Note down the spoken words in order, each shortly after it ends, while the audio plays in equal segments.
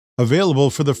Available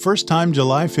for the first time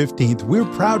July 15th, we're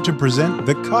proud to present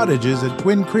the Cottages at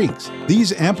Twin Creeks.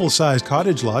 These ample-sized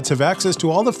cottage lots have access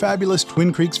to all the fabulous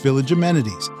Twin Creeks Village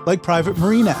amenities, like private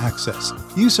marina access,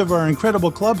 use of our incredible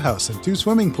clubhouse and 2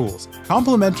 swimming pools,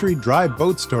 complimentary dry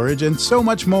boat storage, and so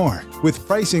much more. With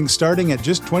pricing starting at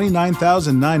just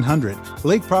 $29,900,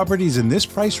 lake properties in this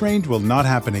price range will not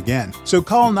happen again. So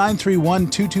call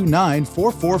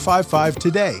 931-229-4455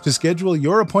 today to schedule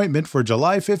your appointment for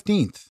July 15th.